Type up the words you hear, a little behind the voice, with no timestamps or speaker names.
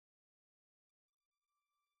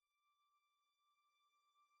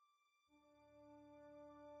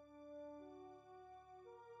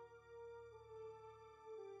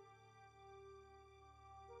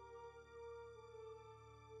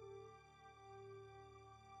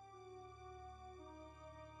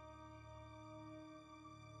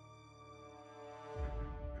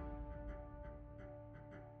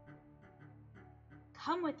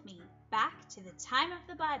Come with me back to the time of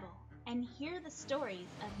the Bible and hear the stories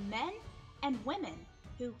of men and women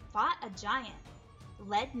who fought a giant,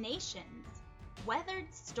 led nations,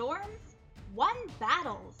 weathered storms, won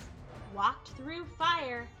battles, walked through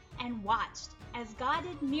fire, and watched as God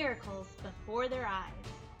did miracles before their eyes.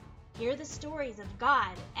 Hear the stories of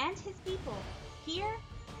God and His people here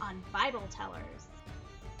on Bible Tellers.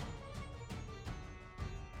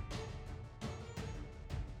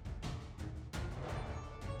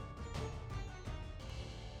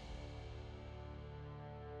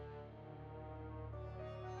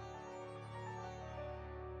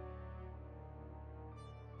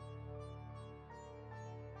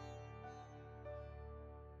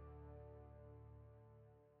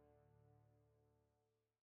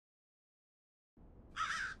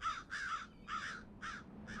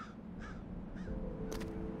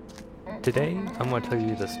 Today, I'm going to tell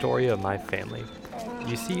you the story of my family.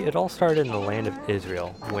 You see, it all started in the land of Israel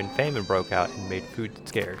when famine broke out and made food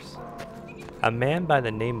scarce. A man by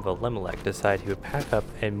the name of Elimelech decided he would pack up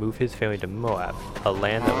and move his family to Moab, a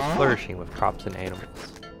land that was flourishing with crops and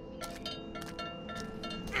animals.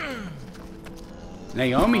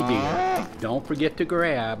 Naomi dear, don't forget to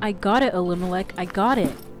grab. I got it, Elimelech, I got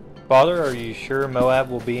it. Father, are you sure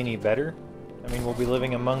Moab will be any better? I mean, we'll be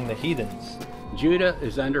living among the heathens. Judah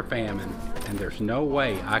is under famine, and there's no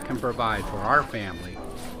way I can provide for our family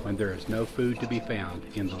when there is no food to be found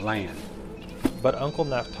in the land. But Uncle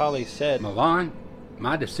Naphtali said, Milan,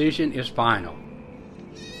 my decision is final.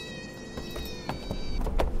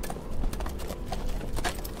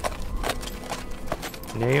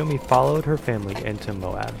 Naomi followed her family into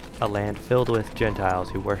Moab, a land filled with Gentiles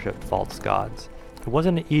who worshipped false gods. It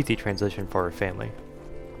wasn't an easy transition for her family.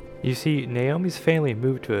 You see, Naomi's family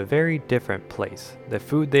moved to a very different place. The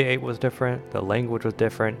food they ate was different, the language was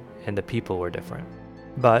different, and the people were different.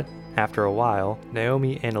 But, after a while,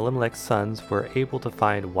 Naomi and Elimelech's sons were able to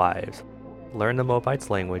find wives, learn the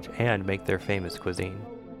Moabites' language, and make their famous cuisine.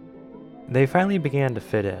 They finally began to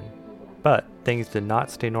fit in, but things did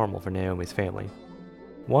not stay normal for Naomi's family.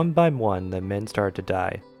 One by one, the men started to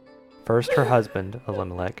die. First her husband,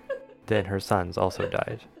 Elimelech, then her sons also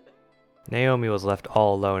died. Naomi was left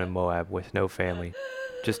all alone in Moab with no family,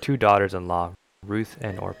 just two daughters-in-law, Ruth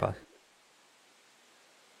and Orpah.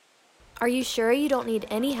 Are you sure you don't need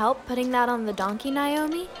any help putting that on the donkey,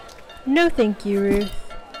 Naomi? No thank you, Ruth.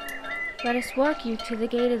 Let us walk you to the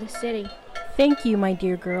gate of the city. Thank you, my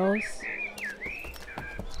dear girls.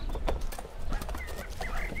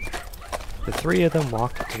 The three of them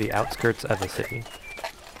walked to the outskirts of the city.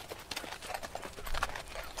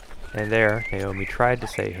 And there, Naomi tried to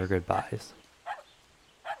say her goodbyes.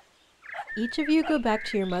 Each of you go back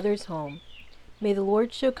to your mother's home. May the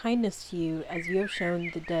Lord show kindness to you as you have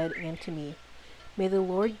shown the dead and to me. May the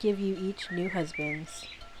Lord give you each new husbands.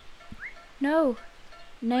 No,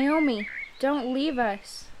 Naomi, don't leave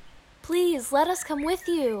us. Please, let us come with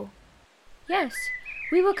you. Yes,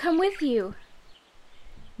 we will come with you.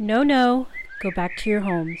 No, go back to your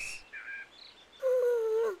homes.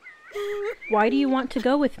 Why do you want to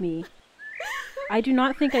go with me? I do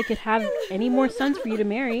not think I could have any more sons for you to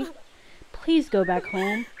marry. Please go back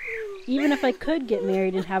home. Even if I could get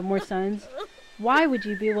married and have more sons, why would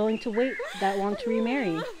you be willing to wait that long to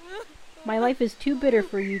remarry? My life is too bitter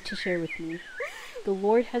for you to share with me. The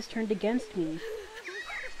Lord has turned against me.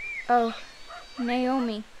 Oh,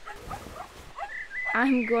 Naomi,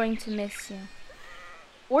 I'm going to miss you.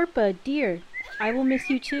 Orpah, dear, I will miss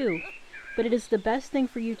you too, but it is the best thing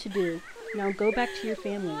for you to do. Now go back to your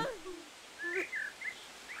family.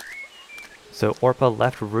 So Orpah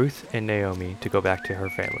left Ruth and Naomi to go back to her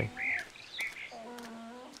family.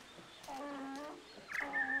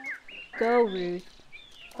 Go, Ruth.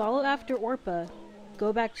 Follow after Orpah.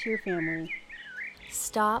 Go back to your family.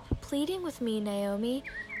 Stop pleading with me, Naomi.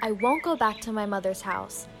 I won't go back to my mother's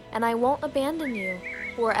house, and I won't abandon you.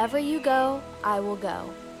 Wherever you go, I will go.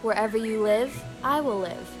 Wherever you live, I will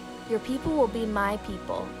live. Your people will be my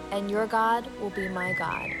people, and your God will be my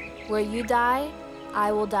God. Where you die,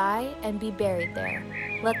 I will die and be buried there.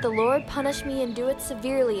 Let the Lord punish me and do it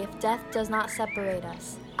severely if death does not separate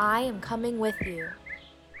us. I am coming with you.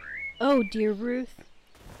 Oh, dear Ruth,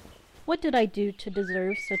 what did I do to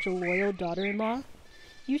deserve such a loyal daughter-in-law?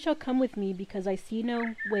 You shall come with me because I see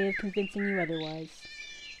no way of convincing you otherwise.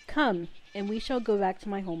 Come, and we shall go back to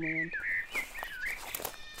my homeland.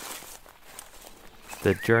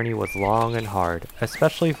 The journey was long and hard,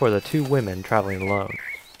 especially for the two women traveling alone.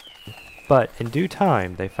 But in due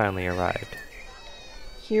time, they finally arrived.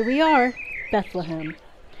 Here we are, Bethlehem.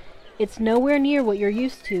 It's nowhere near what you're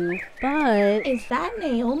used to, but... Is that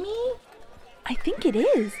Naomi? I think it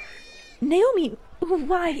is. Naomi,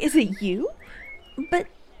 Why, is it you? But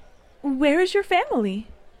where is your family?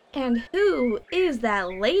 And who is that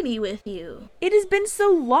lady with you? It has been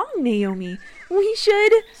so long, Naomi. We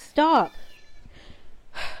should... Stop.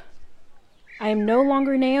 I am no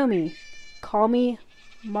longer Naomi. Call me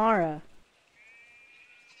Mara.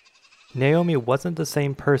 Naomi wasn't the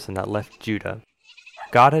same person that left Judah.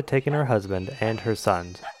 God had taken her husband and her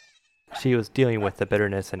sons. She was dealing with the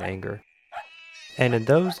bitterness and anger. And in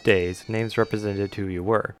those days, names represented who you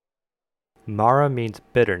were. Mara means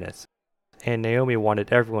bitterness, and Naomi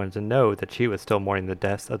wanted everyone to know that she was still mourning the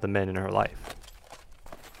deaths of the men in her life.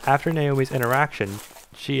 After Naomi's interaction,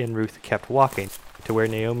 she and Ruth kept walking to where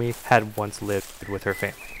Naomi had once lived with her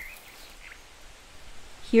family.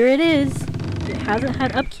 Here it is. It hasn't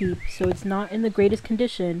had upkeep, so it's not in the greatest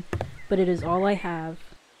condition, but it is all I have.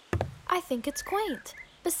 I think it's quaint.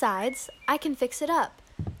 Besides, I can fix it up.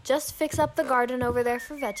 Just fix up the garden over there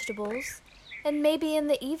for vegetables. And maybe in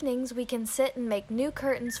the evenings we can sit and make new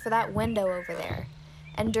curtains for that window over there.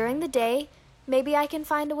 And during the day, maybe I can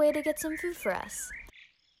find a way to get some food for us.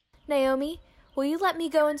 Naomi, will you let me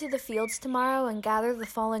go into the fields tomorrow and gather the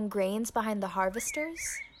fallen grains behind the harvesters?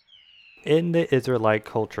 In the Israelite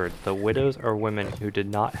culture, the widows or women who did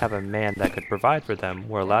not have a man that could provide for them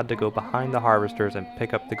were allowed to go behind the harvesters and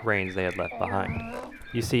pick up the grains they had left behind.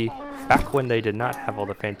 You see, back when they did not have all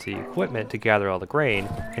the fancy equipment to gather all the grain,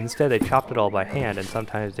 instead they chopped it all by hand, and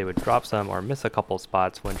sometimes they would drop some or miss a couple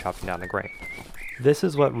spots when chopping down the grain. This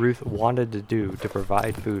is what Ruth wanted to do to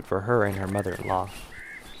provide food for her and her mother-in-law.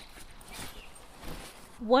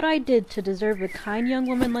 What I did to deserve a kind young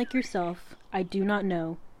woman like yourself, I do not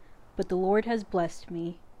know, but the Lord has blessed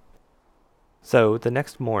me. So, the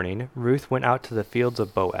next morning, Ruth went out to the fields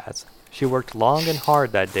of Boaz. She worked long and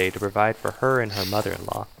hard that day to provide for her and her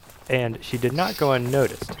mother-in-law, and she did not go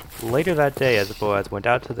unnoticed. Later that day, as Boaz went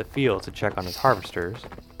out to the fields to check on his harvesters,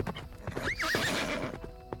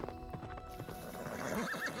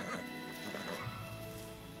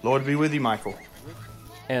 Lord be with you, Michael.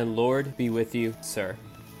 And Lord be with you, sir.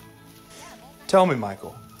 Tell me,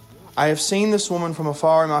 Michael, I have seen this woman from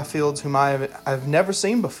afar in my fields whom I've never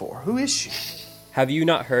seen before. Who is she? Have you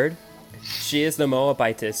not heard? She is the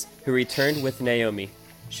Moabitess who returned with Naomi.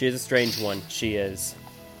 She is a strange one, she is.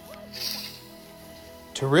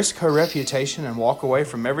 To risk her reputation and walk away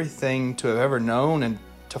from everything to have ever known and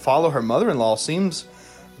to follow her mother-in-law seems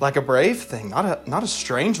like a brave thing, not a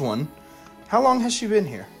strange one. How long has she been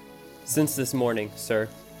here? Since this morning, sir.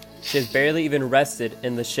 She has barely even rested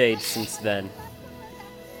in the shade since then.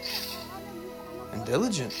 And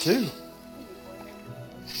diligent, too.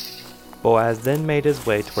 Boaz then made his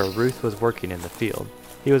way to where Ruth was working in the field.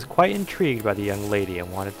 He was quite intrigued by the young lady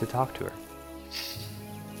and wanted to talk to her.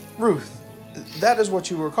 Ruth, that is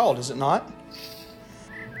what you were called, is it not?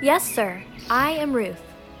 Yes, sir. I am Ruth.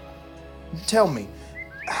 Tell me,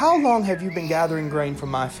 how long have you been gathering grain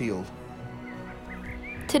from my field?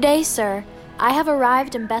 Today, sir, I have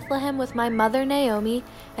arrived in Bethlehem with my mother Naomi,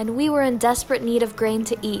 and we were in desperate need of grain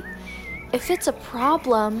to eat. If it's a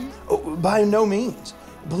problem... Oh, by no means.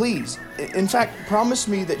 Please, in fact, promise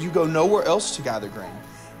me that you go nowhere else to gather grain.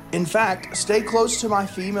 In fact, stay close to my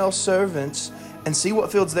female servants and see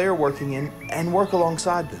what fields they are working in and work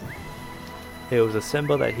alongside them. It was a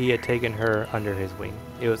symbol that he had taken her under his wing.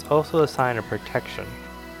 It was also a sign of protection.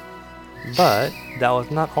 But that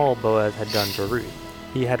was not all Boaz had done for Ruth.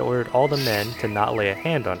 He had ordered all the men to not lay a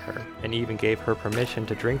hand on her, and even gave her permission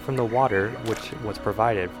to drink from the water which was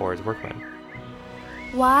provided for his workmen.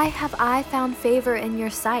 Why have I found favor in your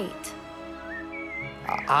sight?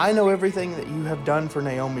 I know everything that you have done for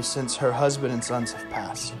Naomi since her husband and sons have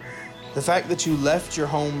passed. The fact that you left your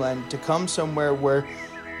homeland to come somewhere where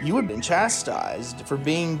you had been chastised for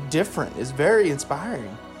being different is very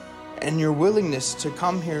inspiring. And your willingness to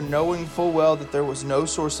come here knowing full well that there was no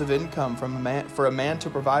source of income for a man to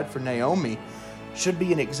provide for Naomi should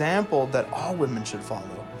be an example that all women should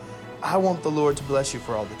follow. I want the Lord to bless you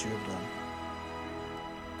for all that you have done.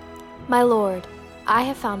 My Lord, I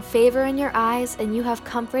have found favor in your eyes, and you have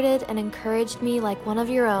comforted and encouraged me like one of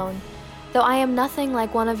your own. Though I am nothing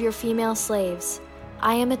like one of your female slaves,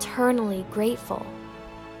 I am eternally grateful.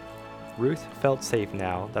 Ruth felt safe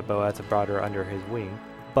now that Boaz had brought her under his wing,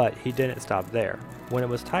 but he didn't stop there. When it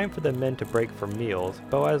was time for the men to break for meals,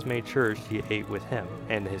 Boaz made sure she ate with him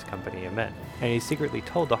and his company of men, and he secretly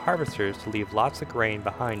told the harvesters to leave lots of grain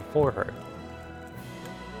behind for her.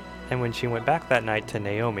 And when she went back that night to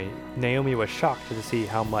Naomi, Naomi was shocked to see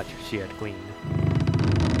how much she had gleaned.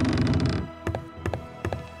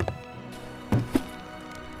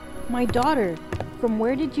 My daughter, from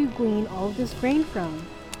where did you glean all of this grain from?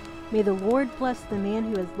 May the Lord bless the man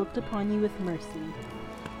who has looked upon you with mercy.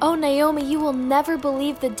 Oh, Naomi, you will never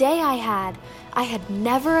believe the day I had. I had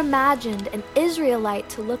never imagined an Israelite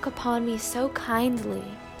to look upon me so kindly.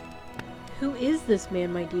 Who is this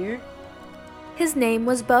man, my dear? His name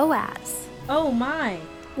was Boaz. Oh my!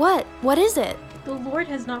 What? What is it? The Lord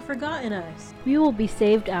has not forgotten us. We will be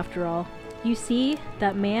saved after all. You see,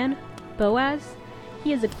 that man, Boaz,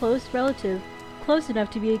 he is a close relative, close enough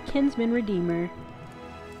to be a kinsman redeemer.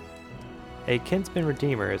 A kinsman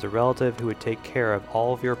redeemer is a relative who would take care of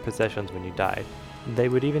all of your possessions when you died. They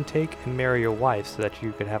would even take and marry your wife so that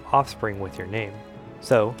you could have offspring with your name.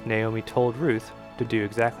 So, Naomi told Ruth to do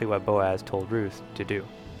exactly what Boaz told Ruth to do.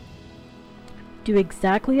 Do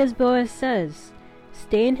exactly as Boaz says.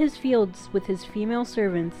 Stay in his fields with his female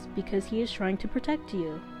servants because he is trying to protect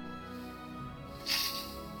you.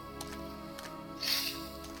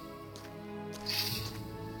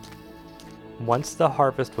 Once the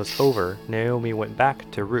harvest was over, Naomi went back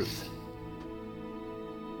to Ruth.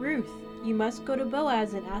 Ruth, you must go to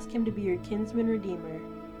Boaz and ask him to be your kinsman redeemer.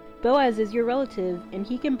 Boaz is your relative, and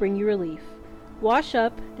he can bring you relief. Wash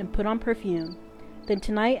up and put on perfume. Then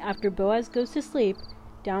tonight, after Boaz goes to sleep,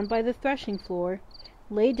 down by the threshing floor,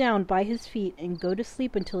 lay down by his feet and go to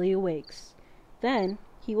sleep until he awakes. Then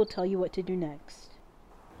he will tell you what to do next.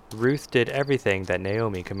 Ruth did everything that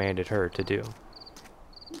Naomi commanded her to do.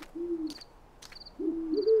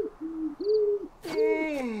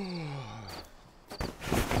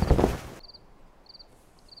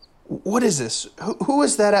 What is this? Who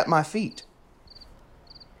is that at my feet?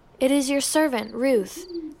 It is your servant, Ruth.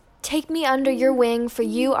 Take me under your wing, for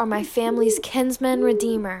you are my family's kinsman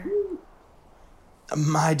redeemer.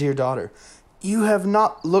 My dear daughter, you have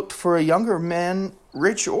not looked for a younger man,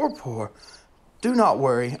 rich or poor. Do not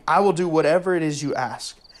worry, I will do whatever it is you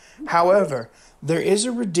ask. However, there is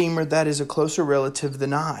a redeemer that is a closer relative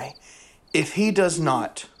than I. If he does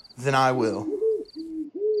not, then I will.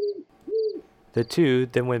 The two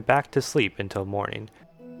then went back to sleep until morning.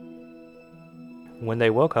 When they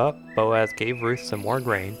woke up, Boaz gave Ruth some more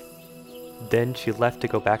grain. Then she left to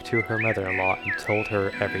go back to her mother-in-law and told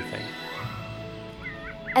her everything.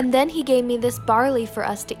 And then he gave me this barley for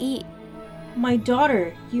us to eat. My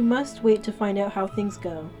daughter, you must wait to find out how things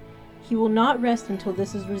go. He will not rest until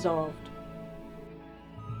this is resolved.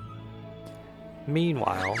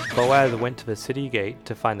 Meanwhile, Boaz went to the city gate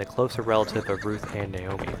to find the closer relative of Ruth and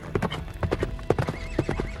Naomi.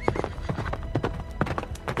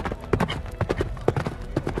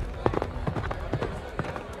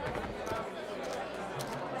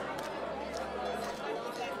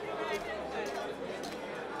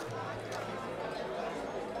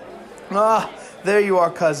 Ah, there you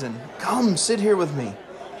are, cousin. Come, sit here with me.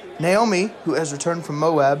 Naomi, who has returned from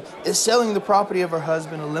Moab, is selling the property of her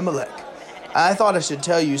husband Elimelech. I thought I should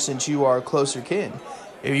tell you since you are a closer kin.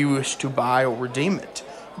 If you wish to buy or redeem it,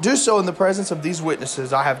 do so in the presence of these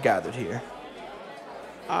witnesses I have gathered here.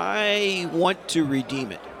 I want to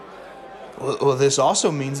redeem it. Well, this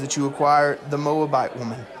also means that you acquire the Moabite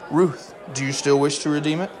woman, Ruth. Do you still wish to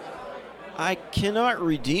redeem it? I cannot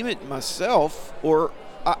redeem it myself, or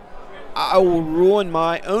I will ruin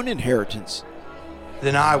my own inheritance.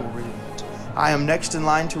 Then I will redeem it. I am next in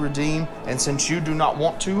line to redeem, and since you do not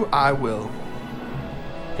want to, I will.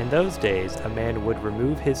 In those days, a man would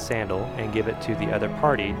remove his sandal and give it to the other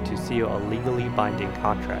party to seal a legally binding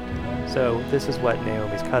contract. So this is what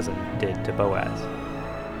Naomi's cousin did to Boaz.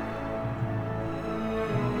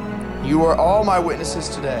 You are all my witnesses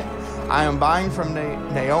today. I am buying from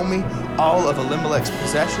Naomi all of Elimelech's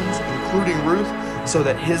possessions, including Ruth, so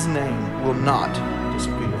that his name will not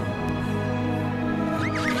disappear.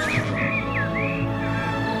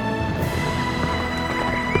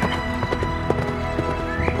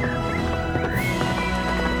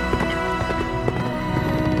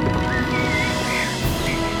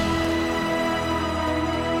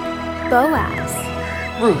 Boaz.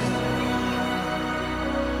 Ruth.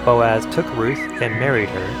 Boaz took Ruth and married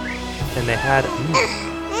her, and they had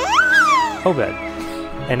Obed.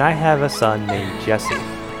 And I have a son named Jesse,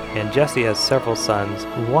 and Jesse has several sons,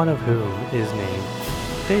 one of whom is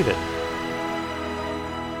named David.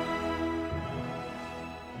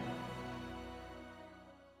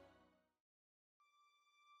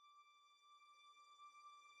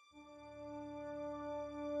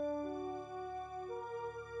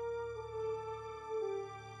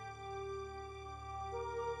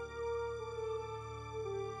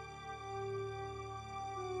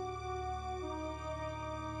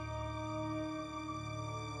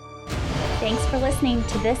 Thanks for listening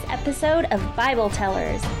to this episode of Bible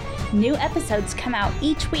Tellers. New episodes come out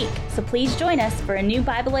each week, so please join us for a new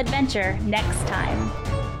Bible adventure next time.